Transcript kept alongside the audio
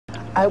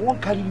I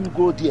won't carry you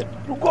go there.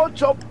 You go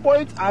chop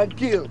point and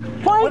kill.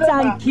 Point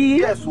and kill?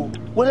 Yes, so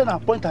whether na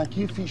point and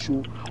kill fish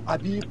o,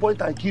 abi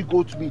point and kill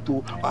goat meat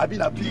o, abi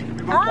na pig.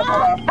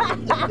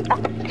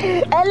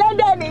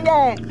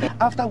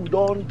 After we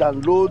don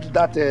download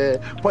that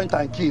point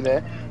and kill,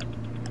 I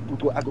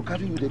go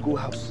carry you dey go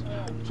house.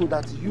 So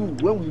that you,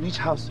 when we reach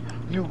house,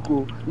 you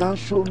go now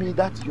show me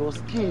that your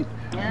skin.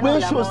 Yeah,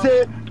 when she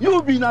say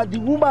you be na the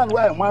woman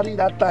where I married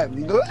that time,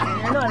 you know.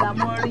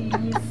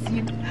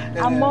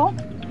 Amo,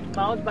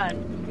 my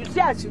husband, you see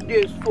as you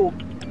dey so,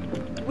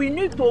 we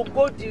need to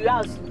go to the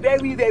house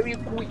very, very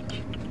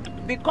quick.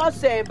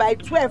 Because by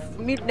 12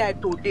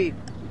 midnight today,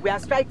 we are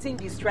striking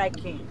the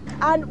striking.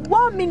 And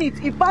 1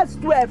 minute, it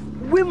past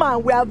 12,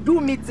 women, we have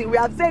do meeting. We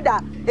have said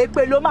that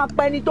Ekpeloma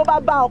Penny to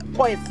Baba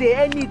say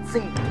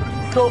anything.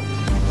 So,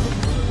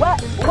 what?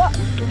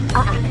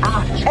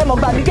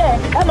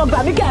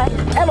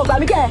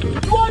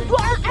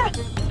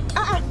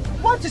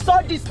 What is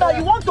all this now?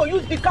 You want to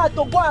use the car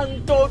to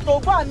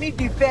go and meet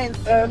the fence?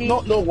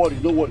 No worry.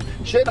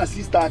 Shey na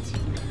 6:30.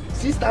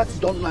 6:30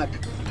 don't knack.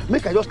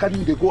 Make I just carry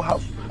you dey go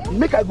house.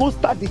 Make I go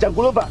start the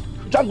Jangolova.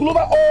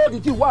 Jangolova all the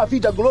thing wey I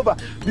fit Jangolova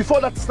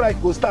before that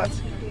strike go start.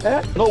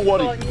 No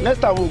worry. Next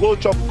time we'll go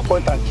chop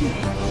point and kill.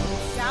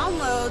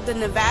 Download the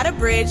Nevada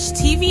Bridge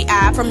TV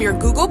app from your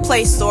Google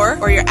Play Store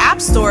or your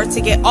App Store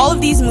to get all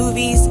of these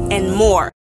movies and more.